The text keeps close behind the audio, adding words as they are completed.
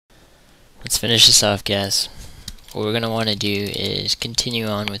Let's finish this off, guys. What we're going to want to do is continue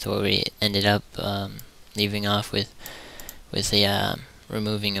on with what we ended up leaving off with the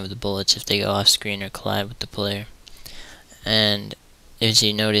removing of the bullets if they go off screen or collide with the player. And as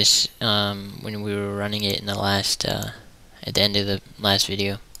you notice, when we were running it in the last, at the end of the last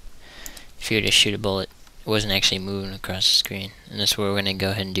video, if you were to shoot a bullet, it wasn't actually moving across the screen. And that's what we're going to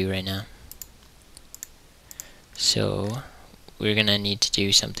go ahead and do right now. So we're going to need to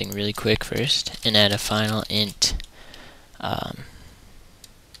do something really quick first and add a final int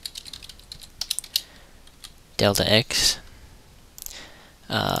delta x.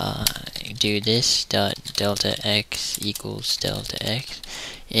 Do this dot delta x equals delta x,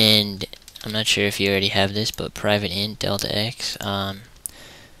 and I'm not sure if you already have this, but private int delta x. I'm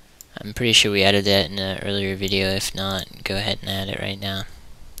pretty sure we added that in an earlier video. If not, go ahead and add it right now.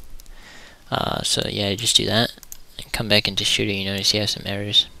 So yeah, just do that and come back into shooting. You notice you have some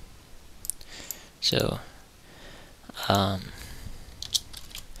errors. So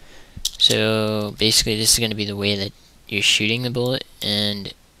basically this is going to be the way that you're shooting the bullet,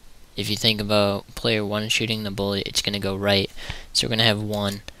 and if you think about player 1 shooting the bullet, it's going to go right, so we're going to have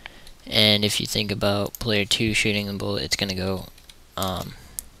 1, and if you think about player 2 shooting the bullet, it's going to go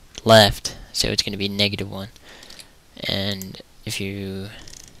left, so it's going to be -1. And if you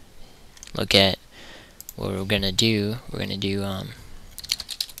look at what we're going to do,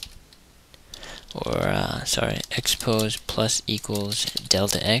 expose plus equals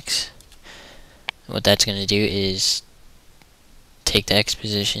delta x. What that's going to do is take the x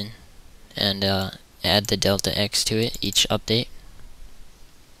position and add the delta x to it each update.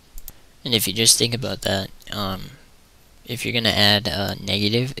 And if you just think about that, if you're going to add a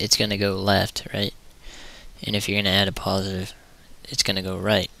negative, it's going to go left, right? And if you're going to add a positive, it's going to go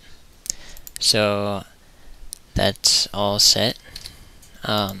right. So that's all set.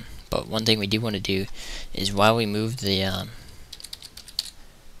 But one thing we do want to do is while we move the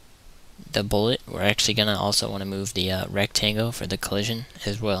bullet, we're actually going to also want to move the rectangle for the collision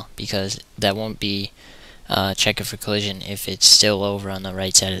as well, because that won't be checking for collision if it's still over on the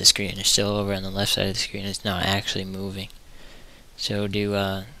right side of the screen. It's still over on the left side of the screen. It's not actually moving. So do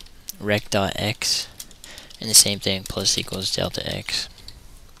rec.x and the same thing, plus equals delta x.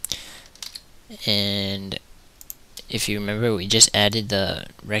 And if you remember, we just added the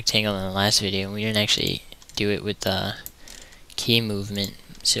rectangle in the last video, and we didn't actually do it with the key movement.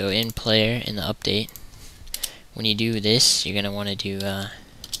 So in player, in the update, when you do this, you're going to want to do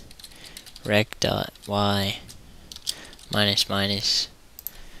rec.y minus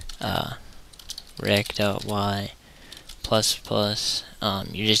rec.y plus plus.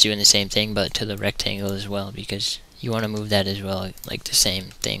 You're just doing the same thing, but to the rectangle as well, because you want to move that as well, like the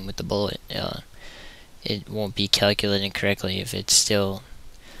same thing with the bullet. It won't be calculating correctly if it's still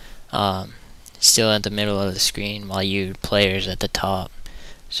at the middle of the screen while your player's at the top.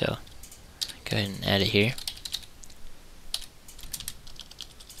 So go ahead and add it here.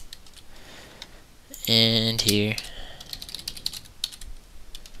 And here.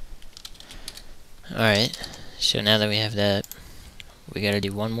 Alright, so now that we have that, we gotta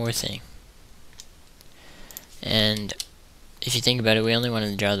do one more thing. And if you think about it, we only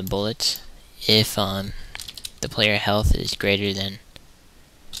wanted to draw the bullets if the player health is greater than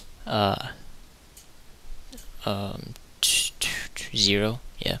 0.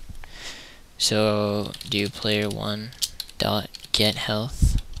 Yeah. So do player 1 dot get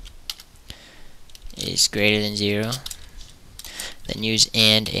health is greater than 0. Then use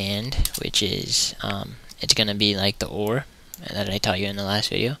and, which is it's gonna be like the or that I taught you in the last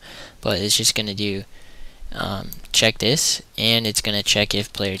video, but it's just gonna do check this, and it's gonna check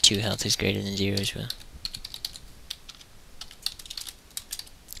if player 2 health is greater than 0 as well.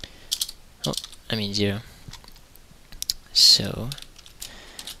 Oh, I mean 0. So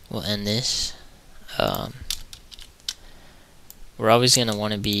we'll end this. We're always gonna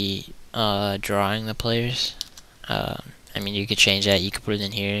want to be drawing the players. I mean, you could change that. You could put it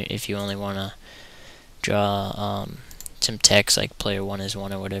in here if you only want to draw some text like player 1 is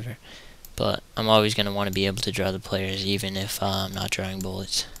 1 or whatever. But I'm always going to want to be able to draw the players even if I'm not drawing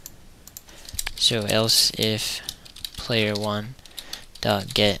bullets. So else if player 1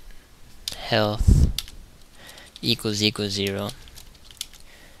 dot get health equals 0.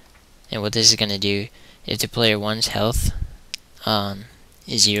 And what this is going to do, if the player 1's health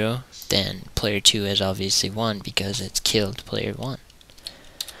is 0, then player 2 is obviously 1 because it's killed player 1.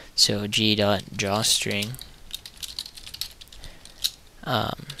 So g.drawString.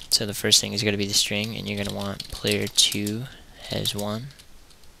 So the first thing is going to be the string, and you're going to want player 2 has 1,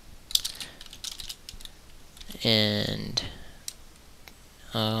 and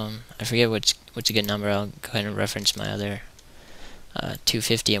I forget what's a good number. I'll go ahead and reference my other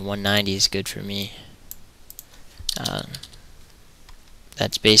 250 and 190 is good for me.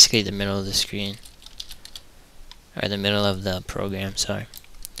 That's basically the middle of the screen, or the middle of the program, sorry.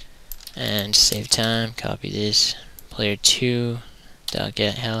 And to save time, copy this. Player 2 dot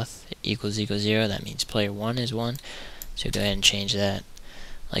get health equals 0. That means player 1 is 1. So go ahead and change that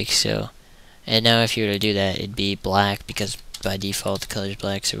like so. And now if you were to do that, it'd be black because by default the color is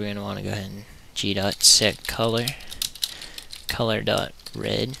black. So we're going to want to go ahead and g dot set color dot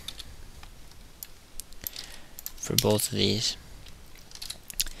red for both of these.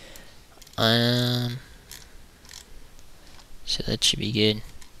 So that should be good.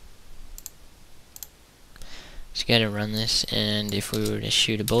 Just gotta run this, and if we were to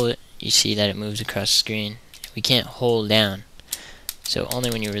shoot a bullet, you see that it moves across the screen. We can't hold down, so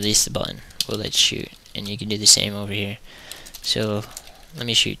only when you release the button will it shoot, and you can do the same over here. So let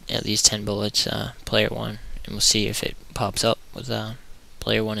me shoot at least 10 bullets, player 1, and we'll see if it pops up with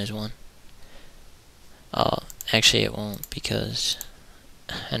player 1 is 1. Actually it won't, because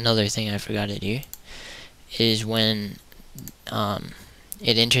another thing I forgot to do is when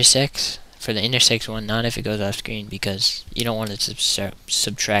it intersects, for the intersects one, not if it goes off screen, because you don't want to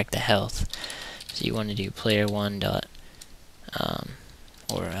subtract the health. So you want to do player 1 dot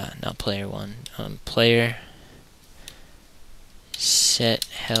not player 1, player set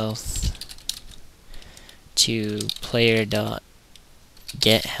health to player dot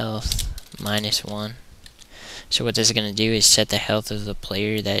get health minus 1. So what this is going to do is set the health of the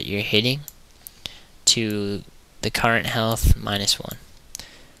player that you're hitting to the current health minus 1,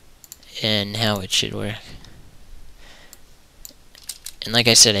 and how it should work. And like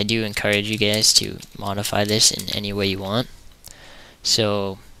I said, I do encourage you guys to modify this in any way you want.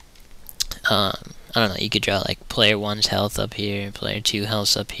 So I don't know, you could draw like player 1's health up here, player 2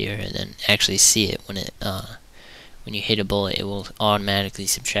 health up here, and then actually see it when it when you hit a bullet. It will automatically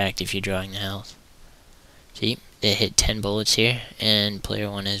subtract if you're drawing the health. See, it hit 10 bullets here, and player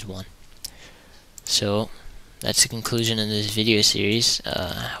 1 is 1. So that's the conclusion of this video series.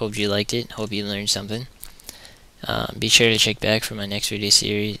 Hope you liked it. Hope you learned something. Be sure to check back for my next video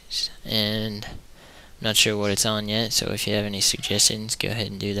series, and I'm not sure what it's on yet, so if you have any suggestions, go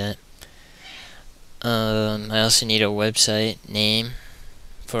ahead and do that. I also need a website name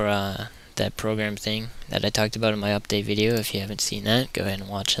for that program thing that I talked about in my update video. If you haven't seen that, go ahead and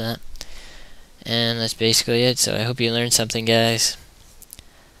watch that. And that's basically it. So I hope you learned something, guys.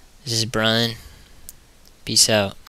 This is Brian. Peace out.